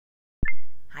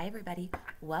Hi everybody,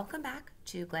 welcome back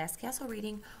to Glass Castle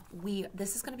Reading.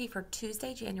 This is going to be for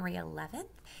Tuesday, January 11th,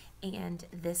 and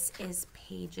this is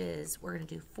pages, we're going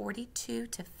to do 42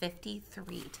 to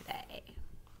 53 today.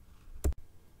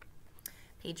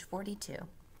 Page 42.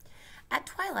 At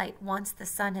twilight, once the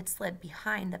sun had slid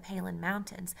behind the Palin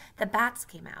Mountains, the bats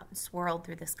came out and swirled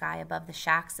through the sky above the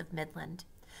shacks of Midland.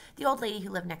 The old lady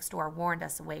who lived next door warned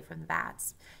us away from the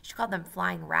bats. She called them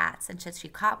flying rats, and said she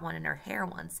caught one in her hair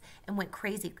once and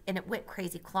it went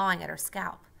crazy clawing at her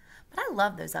scalp. But I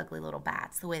love those ugly little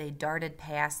bats, the way they darted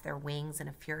past, their wings in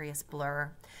a furious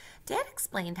blur. Dad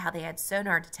explained how they had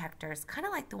sonar detectors, kind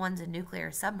of like the ones in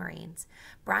nuclear submarines.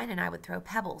 Brian and I would throw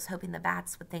pebbles, hoping the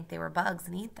bats would think they were bugs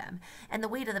and eat them, and the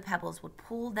weight of the pebbles would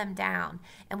pull them down,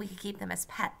 and we could keep them as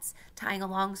pets, tying a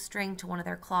long string to one of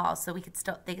their claws so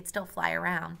they could still fly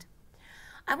around.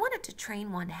 I wanted to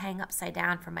train one to hang upside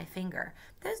down from my finger.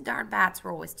 Those darn bats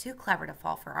were always too clever to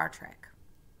fall for our trick.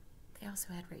 They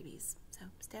also had rabies, so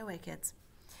stay away, kids.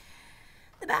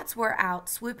 The bats were out,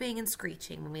 swooping and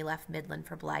screeching when we left Midland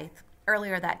for Blythe.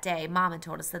 Earlier that day, Mom had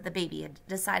told us that the baby had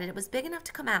decided it was big enough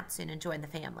to come out soon and join the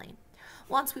family.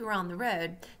 Once we were on the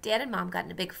road, Dad and Mom got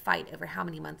in a big fight over how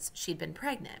many months she'd been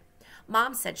pregnant.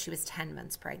 Mom said she was 10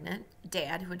 months pregnant.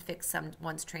 Dad, who had fixed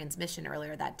someone's transmission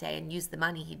earlier that day and used the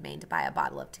money he'd made to buy a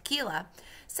bottle of tequila,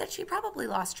 said she probably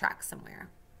lost track somewhere.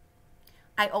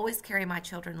 I always carry my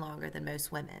children longer than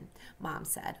most women, Mom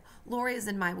said. Lori is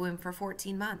in my womb for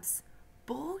 14 months.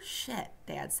 Bullshit,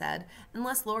 Dad said,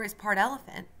 unless Lori's part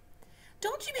elephant.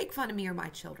 Don't you make fun of me or my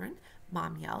children,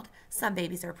 Mom yelled. Some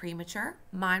babies are premature.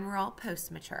 Mine were all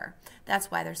post-mature.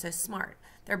 That's why they're so smart.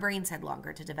 Their brains had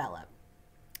longer to develop.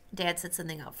 Dad said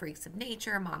something about freaks of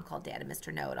nature. Mom called Dad a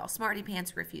Mr. Know-It-All Smarty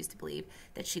Pants who refused to believe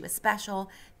that she was special.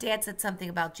 Dad said something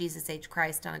about Jesus H.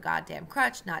 Christ on a goddamn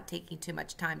crutch, not taking too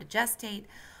much time to gestate.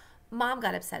 Mom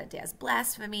got upset at Dad's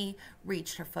blasphemy,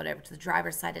 reached her foot over to the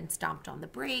driver's side and stomped on the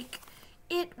brake.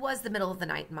 It was the middle of the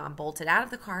night and Mom bolted out of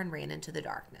the car and ran into the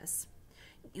darkness.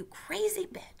 You crazy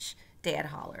bitch, Dad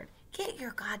hollered. Get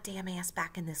your goddamn ass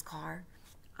back in this car.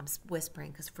 I'm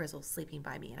whispering because Frizzle's sleeping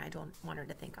by me and I don't want her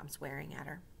to think I'm swearing at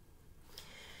her.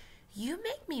 You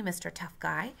make me, Mr. Tough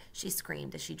Guy, she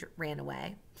screamed as she ran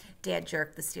away. Dad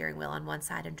jerked the steering wheel on one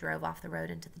side and drove off the road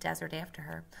into the desert after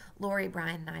her. Lori,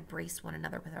 Brian, and I braced one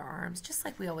another with our arms, just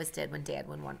like we always did when Dad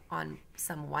went on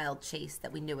some wild chase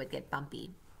that we knew would get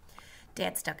bumpy.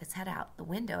 Dad stuck his head out the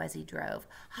window as he drove,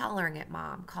 hollering at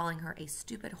Mom, calling her a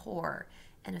stupid whore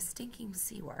and a stinking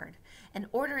C-word, and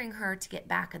ordering her to get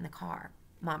back in the car.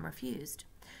 Mom refused.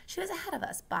 She was ahead of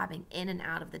us, bobbing in and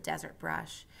out of the desert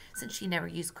brush. Since she never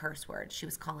used curse words, she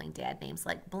was calling Dad names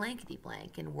like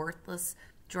blankety-blank and worthless,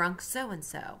 drunk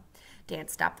so-and-so. Dad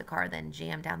stopped the car, then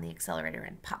jammed down the accelerator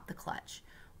and popped the clutch.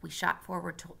 We shot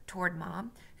forward toward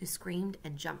Mom, who screamed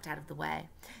and jumped out of the way.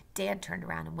 Dad turned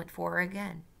around and went for her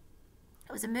again.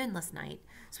 It was a moonless night,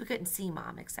 so we couldn't see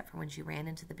Mom except for when she ran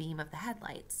into the beam of the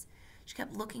headlights. She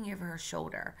kept looking over her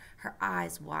shoulder, her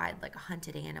eyes wide like a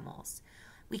hunted animal's.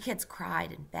 We kids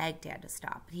cried and begged Dad to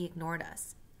stop, but he ignored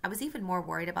us. I was even more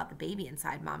worried about the baby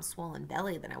inside Mom's swollen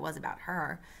belly than I was about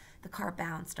her. The car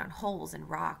bounced on holes and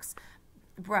rocks,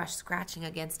 brush scratching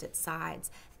against its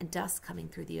sides, and dust coming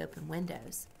through the open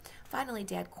windows. Finally,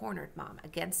 Dad cornered Mom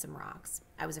against some rocks.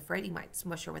 I was afraid he might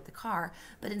smush her with the car,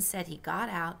 but instead he got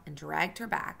out and dragged her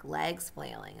back, legs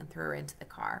flailing, and threw her into the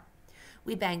car.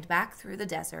 We banged back through the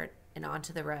desert and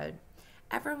onto the road.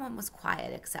 Everyone was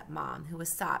quiet except Mom, who was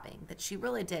sobbing that she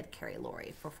really did carry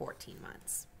Lori for 14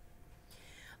 months.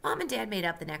 Mom and Dad made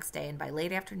up the next day, and by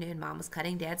late afternoon, Mom was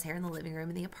cutting Dad's hair in the living room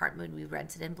in the apartment we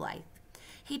rented in Blythe.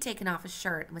 He'd taken off his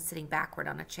shirt and was sitting backward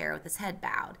on a chair with his head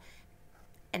bowed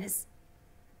and his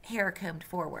hair combed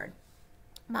forward.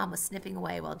 Mom was snipping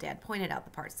away while Dad pointed out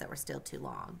the parts that were still too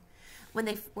long. When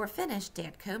they were finished,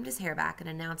 Dad combed his hair back and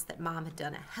announced that Mom had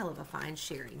done a hell of a fine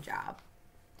shearing job.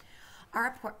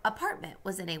 Our apartment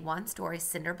was in a one-story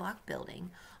cinder block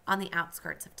building on the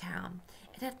outskirts of town.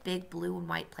 It had a big blue and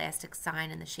white plastic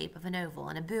sign in the shape of an oval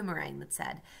and a boomerang that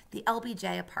said, the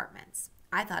LBJ Apartments.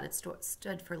 I thought it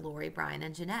stood for Lori, Brian,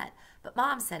 and Jeanette, but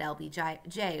Mom said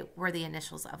LBJ were the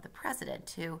initials of the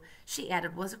president, who, she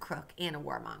added, was a crook and a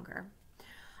warmonger.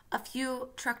 A few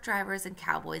truck drivers and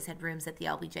cowboys had rooms at the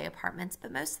LBJ Apartments,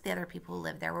 but most of the other people who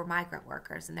lived there were migrant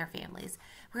workers and their families.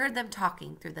 We heard them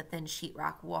talking through the thin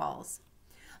sheetrock walls.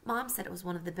 Mom said it was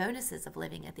one of the bonuses of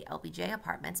living at the LBJ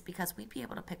Apartments because we'd be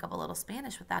able to pick up a little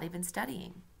Spanish without even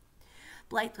studying.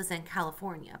 Blythe was in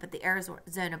California, but the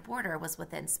Arizona border was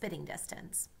within spitting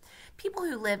distance. People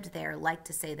who lived there liked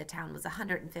to say the town was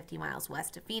 150 miles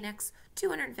west of Phoenix,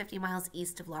 250 miles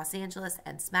east of Los Angeles,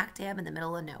 and smack dab in the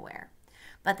middle of nowhere.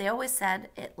 but they always said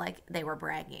it like they were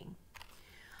bragging.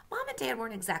 Mom and Dad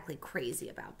weren't exactly crazy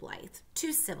about Blythe.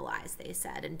 Too civilized, they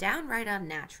said, and downright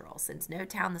unnatural, since no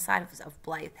town the size of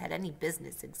Blythe had any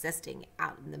business existing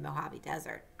out in the Mojave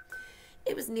Desert.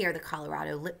 It was near the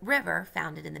Colorado River,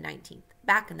 founded in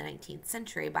back in the 19th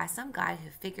century by some guy who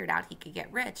figured out he could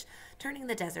get rich turning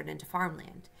the desert into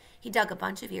farmland. He dug a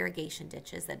bunch of irrigation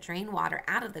ditches that drain water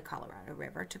out of the Colorado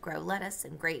River to grow lettuce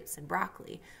and grapes and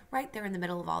broccoli right there in the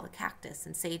middle of all the cactus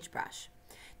and sagebrush.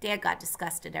 Dad got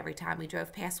disgusted every time we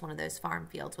drove past one of those farm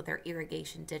fields with their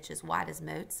irrigation ditches wide as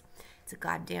moats. It's a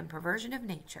goddamn perversion of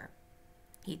nature,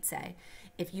 he'd say.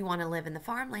 If you want to live in the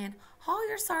farmland, haul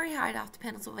your sorry hide off to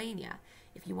Pennsylvania.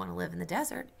 If you want to live in the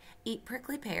desert, eat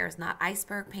prickly pears, not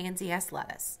iceberg pansy-ass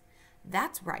lettuce.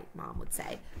 That's right, Mom would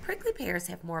say. Prickly pears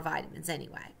have more vitamins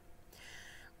anyway.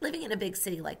 Living in a big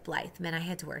city like Blythe meant I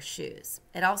had to wear shoes.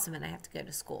 It also meant I had to go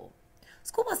to school.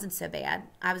 School wasn't so bad.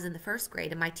 I was in the first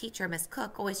grade, and my teacher, Miss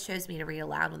Cook, always chose me to read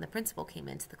aloud when the principal came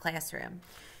into the classroom.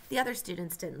 The other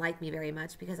students didn't like me very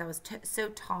much because I was so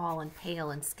tall and pale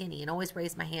and skinny and always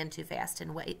raised my hand too fast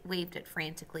and waved it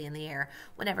frantically in the air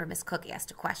whenever Miss Cook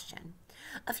asked a question.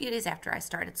 A few days after I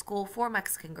started school, 4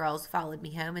 Mexican girls followed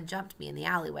me home and jumped me in the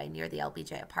alleyway near the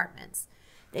LBJ apartments.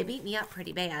 They beat me up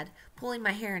pretty bad, pulling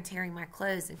my hair and tearing my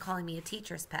clothes and calling me a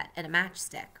teacher's pet and a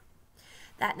matchstick.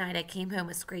 That night I came home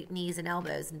with scraped knees and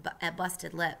elbows and a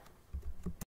busted lip.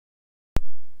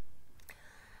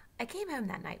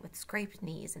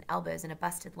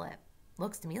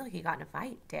 Looks to me like you got in a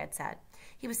fight, Dad said.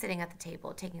 He was sitting at the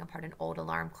table, taking apart an old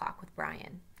alarm clock with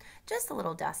Brian. Just a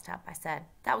little dust-up, I said.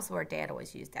 That was the word Dad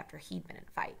always used after he'd been in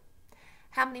a fight.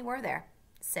 How many were there?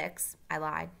 6, I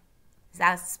lied. Is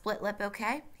that a split lip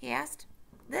okay? He asked.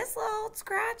 This little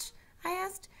scratch? I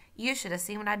asked. You should have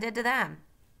seen what I did to them.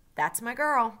 That's my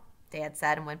girl, Dad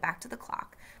said and went back to the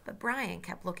clock, but Brian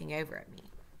kept looking over at me.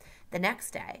 The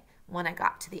next day, when I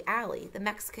got to the alley, the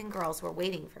Mexican girls were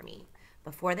waiting for me.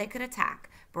 Before they could attack,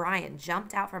 Brian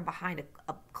jumped out from behind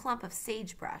a clump of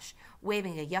sagebrush,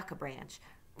 waving a yucca branch.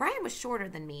 Brian was shorter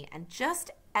than me and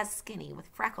just as skinny, with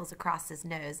freckles across his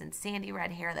nose and sandy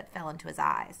red hair that fell into his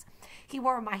eyes. He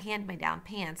wore my hand-me-down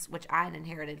pants, which I had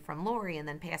inherited from Lori and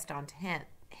then passed on to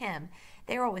him.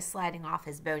 They were always sliding off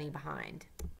his bony behind.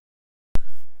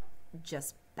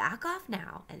 Just back off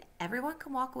now, and everyone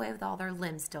can walk away with all their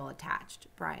limbs still attached,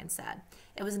 Brian said.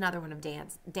 It was another one of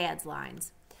Dad's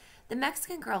lines. The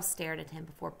Mexican girls stared at him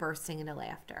before bursting into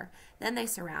laughter. Then they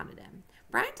surrounded him.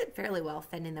 Brian did fairly well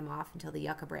fending them off until the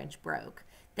yucca branch broke.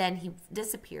 Then he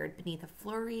disappeared beneath a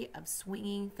flurry of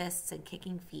swinging fists and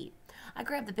kicking feet. I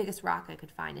grabbed the biggest rock I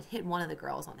could find and hit one of the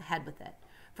girls on the head with it.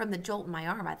 From the jolt in my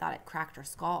arm, I thought it cracked her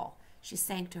skull. She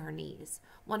sank to her knees.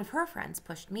 One of her friends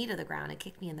pushed me to the ground and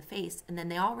kicked me in the face, and then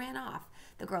they all ran off,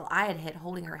 the girl I had hit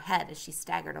holding her head as she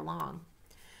staggered along.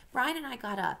 Brian and I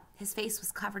got up. His face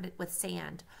was covered with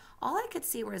sand. All I could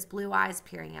see were his blue eyes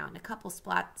peering out and a couple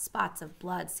spots of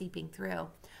blood seeping through.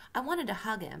 I wanted to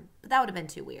hug him, but that would have been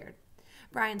too weird.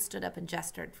 Brian stood up and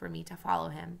gestured for me to follow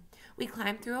him. We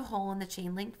climbed through a hole in the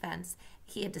chain-link fence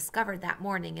he had discovered that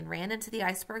morning and ran into the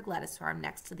iceberg lettuce farm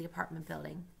next to the apartment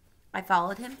building. I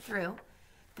followed him through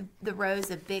the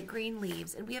rows of big green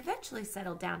leaves, and we eventually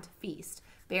settled down to feast,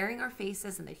 burying our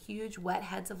faces in the huge wet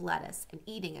heads of lettuce and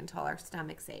eating until our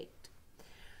stomachs ached.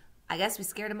 I guess we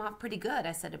scared him off pretty good,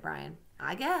 I said to Brian.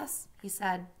 I guess, he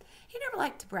said. He never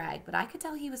liked to brag, but I could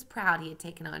tell he was proud he had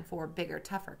taken on 4 bigger,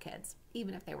 tougher kids,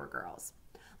 even if they were girls.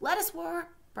 Lettuce war,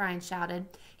 Brian shouted.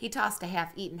 He tossed a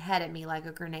half-eaten head at me like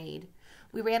a grenade.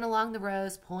 We ran along the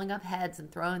rows, pulling up heads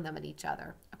and throwing them at each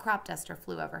other. A crop duster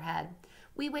flew overhead.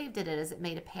 We waved at it as it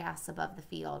made a pass above the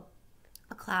field.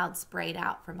 A cloud sprayed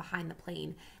out from behind the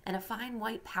plane, and a fine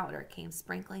white powder came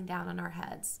sprinkling down on our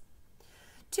heads.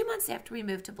 2 months after we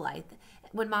moved to Blythe,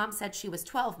 when Mom said she was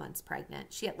 12 months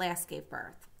pregnant, she at last gave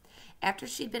birth. After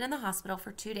she'd been in the hospital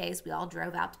for 2 days, we all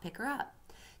drove out to pick her up.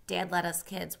 Dad let us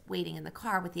kids waiting in the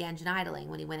car with the engine idling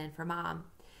when he went in for Mom.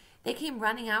 They came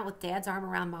running out with Dad's arm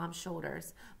around Mom's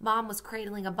shoulders. Mom was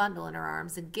cradling a bundle in her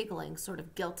arms and giggling sort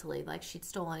of guiltily like she'd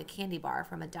stolen a candy bar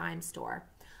from a dime store.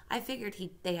 I figured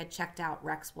they had checked out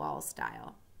Rex Wall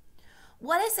style.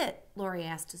 What is it? Lori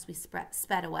asked as we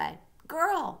sped away.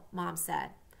 Girl, Mom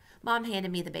said. Mom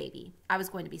handed me the baby. I was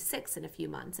going to be 6 in a few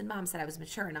months, and Mom said I was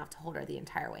mature enough to hold her the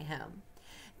entire way home.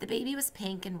 The baby was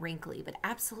pink and wrinkly, but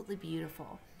absolutely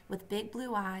beautiful, with big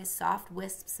blue eyes, soft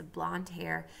wisps of blonde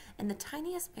hair, and the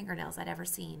tiniest fingernails I'd ever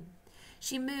seen.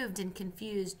 She moved in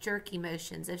confused, jerky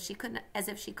motions as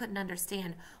if she couldn't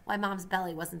understand why Mom's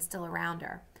belly wasn't still around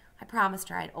her. I promised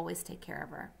her I'd always take care of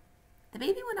her. The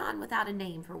baby went on without a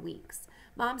name for weeks.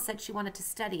 Mom said she wanted to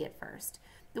study it first.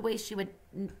 the way she would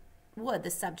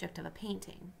the subject of a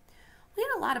painting. We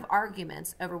had a lot of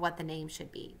arguments over what the name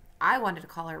should be. I wanted to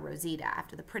call her Rosita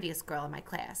after the prettiest girl in my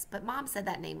class, but Mom said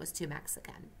that name was too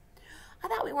Mexican. I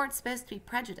thought we weren't supposed to be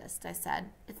prejudiced, I said.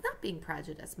 It's not being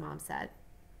prejudiced, Mom said.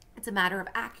 It's a matter of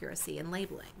accuracy in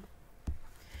labeling.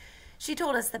 She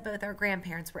told us that both our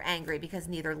grandparents were angry because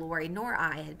neither Lori nor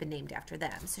I had been named after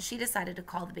them, so she decided to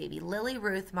call the baby Lily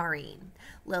Ruth Maureen.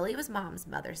 Lily was Mom's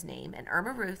mother's name, and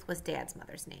Irma Ruth was Dad's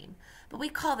mother's name. But we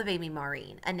called the baby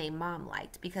Maureen, a name Mom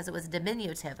liked because it was a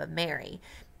diminutive of Mary,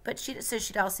 so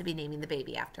she'd also be naming the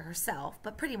baby after herself,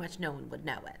 but pretty much no one would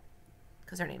know it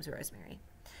because her name's Rosemary.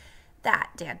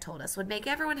 That, Dad told us, would make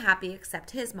everyone happy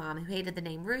except his mom, who hated the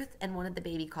name Ruth and wanted the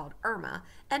baby called Irma,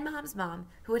 and Mom's mom,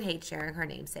 who would hate sharing her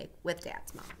namesake with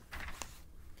Dad's mom.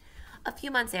 A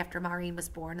few months after Maureen was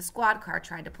born, a squad car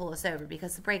tried to pull us over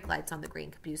because the brake lights on the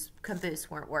green caboose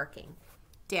weren't working.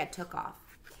 Dad took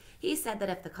off. He said that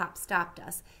if the cops stopped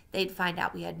us, they'd find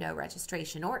out we had no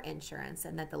registration or insurance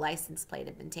and that the license plate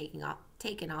had been taken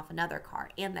off another car,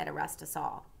 and they'd arrest us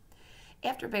all.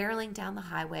 After barreling down the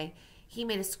highway, he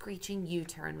made a screeching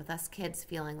U-turn with us kids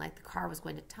feeling like the car was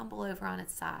going to tumble over on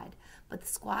its side, but the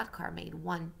squad car made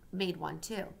one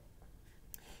too.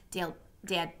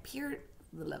 Dad peeled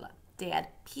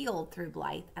through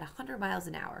Blythe at 100 miles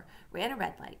an hour, ran a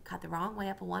red light, cut the wrong way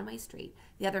up a one-way street,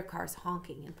 the other cars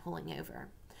honking and pulling over.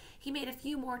 He made a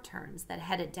few more turns, then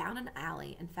headed down an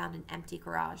alley and found an empty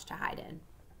garage to hide in.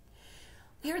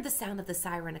 We heard the sound of the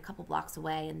siren a couple blocks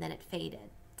away, and then it faded.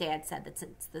 Dad said that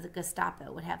since the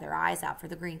Gestapo would have their eyes out for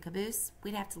the green caboose,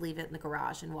 we'd have to leave it in the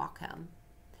garage and walk home.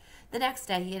 The next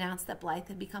day, he announced that Blythe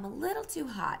had become a little too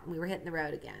hot and we were hitting the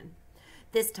road again.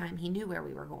 This time, he knew where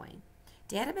we were going.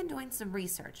 Dad had been doing some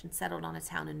research and settled on a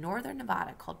town in northern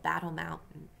Nevada called Battle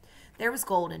Mountain. There was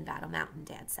gold in Battle Mountain,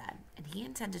 Dad said, and he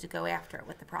intended to go after it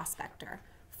with the prospector.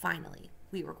 Finally,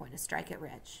 we were going to strike it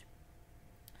rich.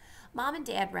 Mom and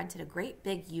Dad rented a great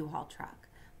big U-Haul truck.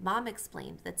 Mom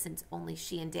explained that since only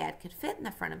she and Dad could fit in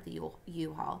the front of the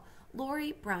U-Haul,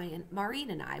 Lori, Brian, Maureen,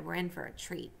 and I were in for a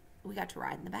treat. We got to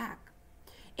ride in the back.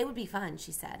 It would be fun,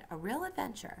 she said, a real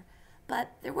adventure.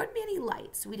 But there wouldn't be any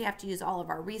lights, so we'd have to use all of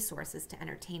our resources to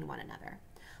entertain one another.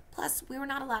 Plus, we were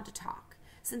not allowed to talk.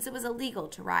 Since it was illegal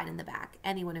to ride in the back,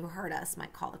 anyone who heard us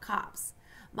might call the cops.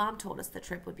 Mom told us the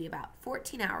trip would be about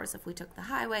 14 hours if we took the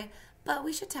highway, but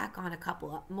we should tack on a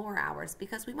couple more hours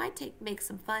because we might make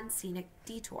some fun scenic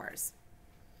detours.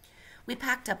 We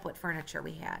packed up what furniture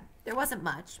we had. There wasn't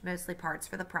much, mostly parts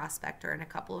for the prospector and a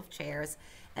couple of chairs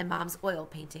and Mom's oil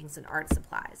paintings and art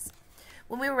supplies.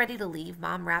 When we were ready to leave,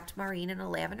 Mom wrapped Maureen in a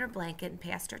lavender blanket and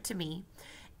passed her to me,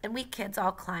 and we kids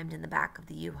all climbed in the back of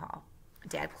the U-Haul.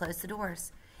 Dad closed the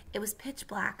doors. It was pitch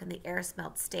black and the air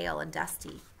smelled stale and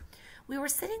dusty. We were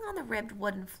sitting on the ribbed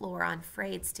wooden floor on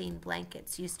frayed stained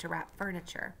blankets used to wrap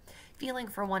furniture, feeling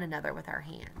for one another with our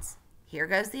hands. Here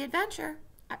goes the adventure.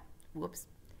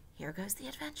 Here goes the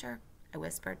adventure, I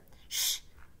whispered. Shh,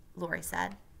 Lori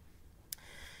said.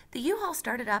 The U-Haul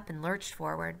started up and lurched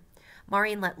forward.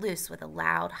 Maureen let loose with a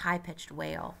loud, high-pitched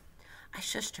wail. I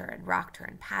shushed her and rocked her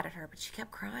and patted her, but she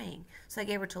kept crying, so I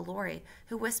gave her to Lori,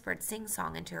 who whispered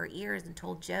sing-song into her ears and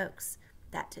told jokes.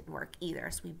 That didn't work either,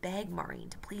 so we begged Maureen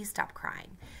to please stop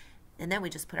crying, and then we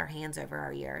just put our hands over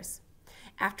our ears.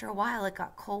 After a while, it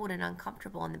got cold and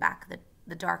uncomfortable in the back of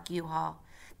the dark U-Haul.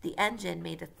 The engine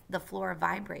made the floor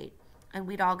vibrate, and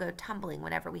we'd all go tumbling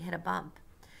whenever we hit a bump.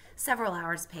 Several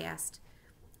hours passed.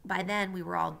 By then, we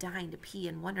were all dying to pee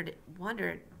and wondering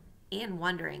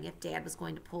if Dad was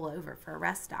going to pull over for a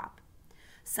rest stop.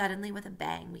 Suddenly, with a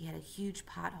bang, we hit a huge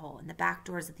pothole, and the back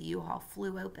doors of the U-Haul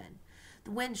flew open.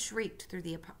 The wind shrieked through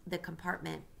the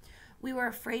compartment. We were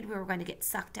afraid we were going to get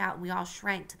sucked out, and we all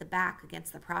shrank to the back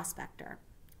against the prospector.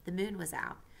 The moon was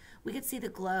out. We could see the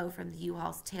glow from the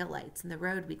U-Haul's taillights and the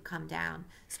road we'd come down,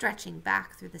 stretching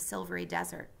back through the silvery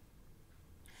desert.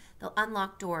 The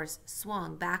unlocked doors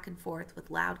swung back and forth with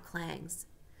loud clangs.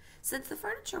 Since the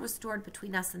furniture was stored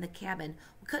between us and the cabin,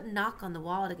 we couldn't knock on the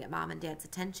wall to get Mom and Dad's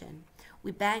attention.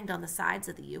 We banged on the sides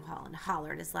of the U-Haul and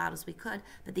hollered as loud as we could,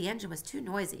 but the engine was too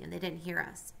noisy and they didn't hear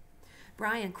us.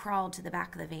 Brian crawled to the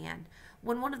back of the van.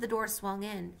 When one of the doors swung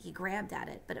in, he grabbed at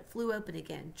it, but it flew open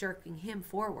again, jerking him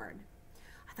forward.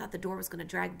 I thought the door was going to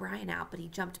drag Brian out, but he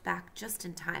jumped back just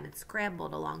in time and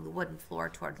scrambled along the wooden floor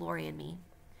toward Lori and me.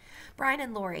 Brian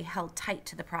and Lori held tight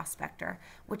to the prospector,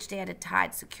 which Dad had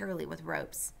tied securely with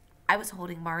ropes. I was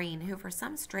holding Maureen, who for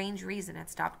some strange reason had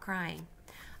stopped crying.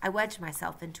 I wedged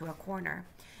myself into a corner.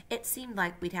 It seemed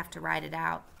like we'd have to ride it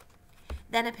out.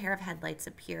 Then a pair of headlights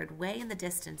appeared way in the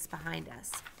distance behind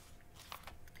us.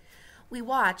 We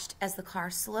watched as the car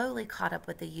slowly caught up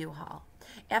with the U-Haul.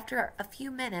 After a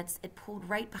few minutes, it pulled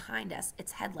right behind us.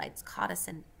 Its headlights caught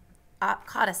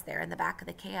us there in the back of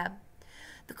the cab.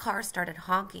 The car started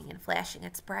honking and flashing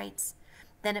its brights.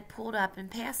 Then it pulled up and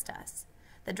passed us.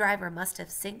 The driver must have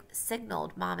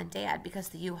signaled Mom and Dad because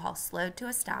the U-Haul slowed to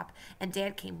a stop and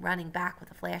Dad came running back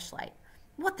with a flashlight.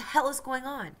 "What the hell is going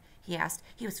on?" he asked.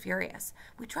 He was furious.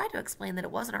 We tried to explain that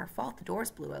it wasn't our fault the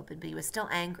doors blew open, but he was still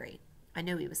angry. I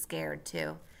knew he was scared,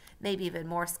 too. Maybe even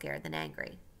more scared than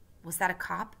angry. "Was that a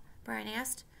cop?" Brian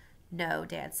asked. "No,"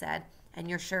 Dad said. "And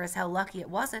you're sure as hell lucky it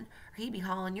wasn't, or he'd be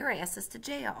hauling your asses to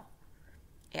jail."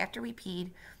 After we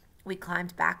peed, we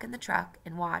climbed back in the truck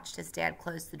and watched as Dad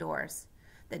closed the doors.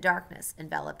 The darkness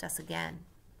enveloped us again.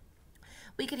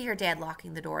 We could hear Dad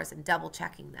locking the doors and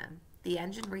double-checking them. The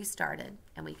engine restarted,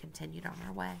 and we continued on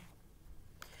our way.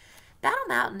 Battle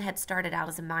Mountain had started out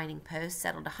as a mining post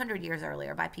settled 100 years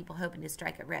earlier by people hoping to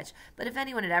strike it rich, but if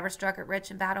anyone had ever struck it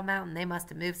rich in Battle Mountain, they must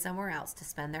have moved somewhere else to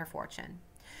spend their fortune.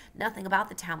 Nothing about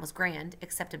the town was grand,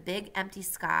 except a big empty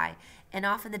sky, and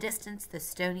off in the distance the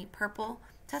stony purple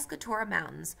Tuscarora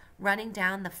Mountains running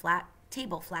down the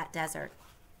Table Flat Desert.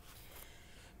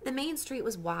 The main street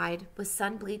was wide, with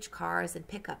sun-bleached cars and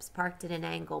pickups parked at an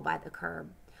angle by the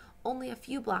curb. Only a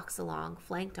few blocks along,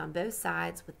 flanked on both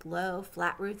sides with low,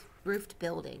 flat-roofed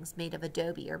buildings made of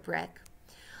adobe or brick.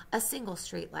 A single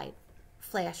streetlight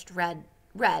flashed red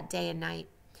day and night.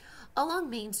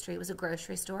 Along Main Street was a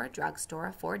grocery store, a drugstore,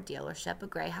 a Ford dealership, a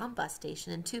Greyhound bus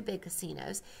station, and two big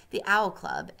casinos, the Owl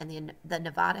Club and the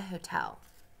Nevada Hotel.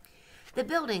 The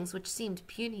buildings, which seemed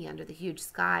puny under the huge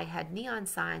sky, had neon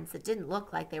signs that didn't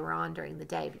look like they were on during the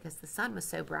day because the sun was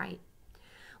so bright.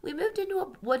 We moved into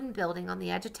a wooden building on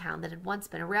the edge of town that had once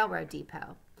been a railroad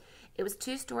depot. It was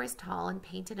 2 stories tall and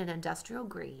painted an industrial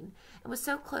green, and was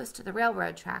so close to the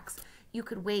railroad tracks you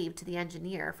could wave to the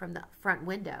engineer from the front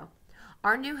window.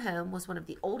 Our new home was one of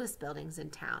the oldest buildings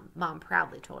in town, Mom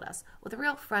proudly told us, with a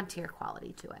real frontier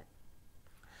quality to it.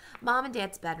 Mom and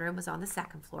Dad's bedroom was on the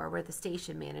 2nd floor where the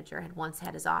station manager had once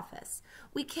had his office.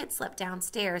 We kids slept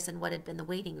downstairs in what had been the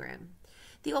waiting room.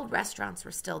 The old restaurants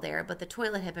were still there, but the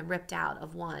toilet had been ripped out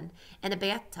of one and a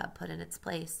bathtub put in its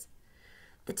place.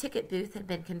 The ticket booth had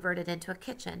been converted into a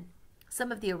kitchen.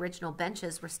 Some of the original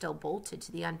benches were still bolted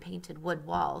to the unpainted wood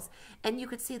walls, and you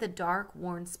could see the dark,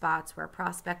 worn spots where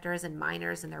prospectors and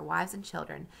miners and their wives and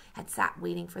children had sat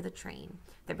waiting for the train,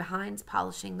 their behinds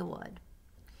polishing the wood.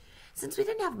 Since we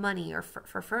didn't have money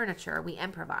for furniture, we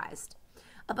improvised.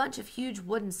 A bunch of huge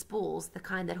wooden spools, the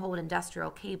kind that hold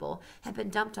industrial cable, had been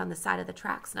dumped on the side of the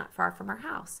tracks not far from our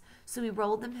house, so we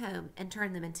rolled them home and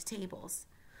turned them into tables.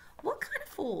 What kind of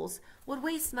fools would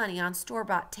waste money on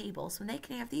store-bought tables when they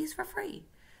can have these for free?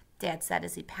 Dad said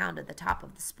as he pounded the top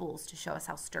of the spools to show us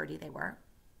how sturdy they were.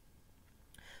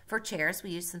 For chairs,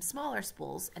 we used some smaller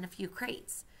spools and a few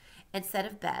crates. Instead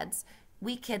of beds,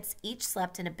 we kids each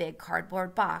slept in a big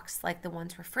cardboard box like the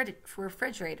ones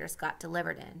refrigerators got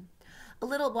delivered in. A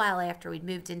little while after we'd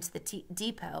moved into the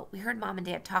depot, we heard Mom and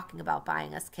Dad talking about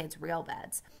buying us kids real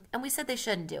beds, and we said they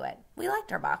shouldn't do it. We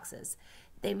liked our boxes.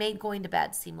 They made going to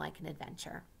bed seem like an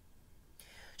adventure.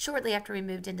 Shortly after we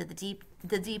moved into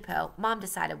the depot, Mom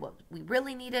decided what we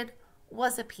really needed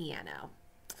was a piano.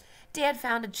 Dad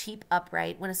found a cheap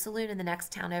upright when a saloon in the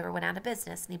next town over went out of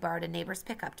business, and he borrowed a neighbor's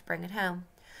pickup to bring it home.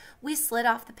 We slid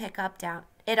off the pickup down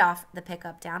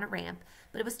a ramp,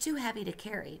 but it was too heavy to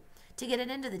carry. To get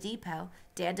it into the depot,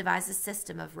 Dad devised a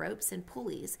system of ropes and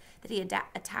pulleys that he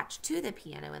attached to the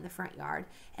piano in the front yard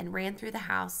and ran through the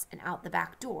house and out the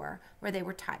back door where they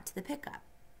were tied to the pickup.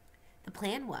 The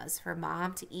plan was for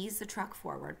Mom to ease the truck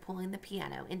forward, pulling the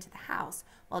piano into the house,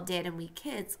 while Dad and we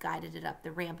kids guided it up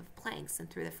the ramp of planks and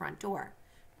through the front door.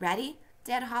 "Ready?"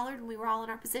 Dad hollered when we were all in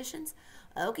our positions.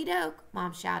 "Okie doke,"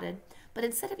 Mom shouted. But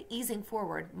instead of easing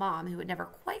forward, Mom, who had never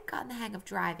quite gotten the hang of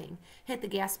driving, hit the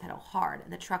gas pedal hard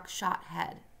and the truck shot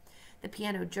ahead. The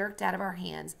piano jerked out of our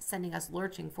hands, sending us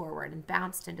lurching forward, and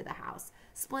bounced into the house,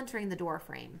 splintering the door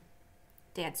frame.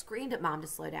 Dad screamed at Mom to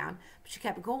slow down, but she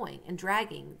kept going and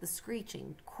dragging the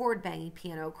screeching, chord-banging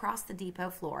piano across the depot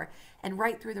floor and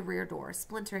right through the rear door,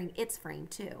 splintering its frame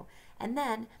too, and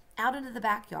then out into the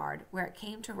backyard where it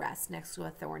came to rest next to a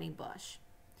thorny bush.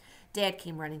 Dad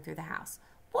came running through the house.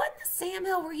 "What in the Sam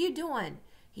Hill were you doing?"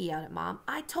 he yelled at Mom.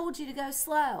 "I told you to go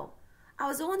slow." "I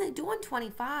was only doing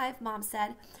 25, Mom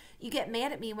said. "You get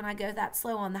mad at me when I go that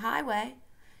slow on the highway."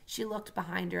 She looked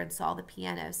behind her and saw the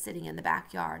piano sitting in the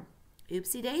backyard.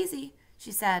 "Oopsie daisy,"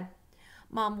 she said.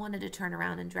 Mom wanted to turn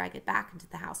around and drag it back into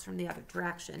the house from the other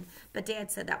direction, but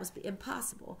Dad said that was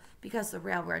impossible because the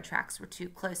railroad tracks were too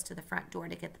close to the front door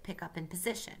to get the pickup in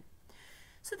position.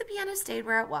 So the piano stayed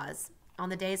where it was, On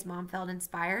the days Mom felt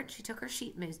inspired, she took her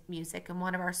sheet music and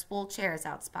one of our spool chairs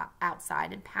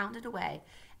outside and pounded away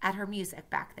at her music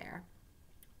back there.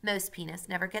 Most pianists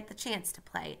never get the chance to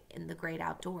play in the great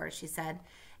outdoors, she said,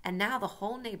 and now the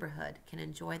whole neighborhood can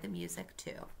enjoy the music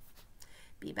too.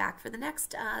 Be back for the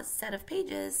next set of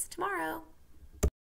pages tomorrow.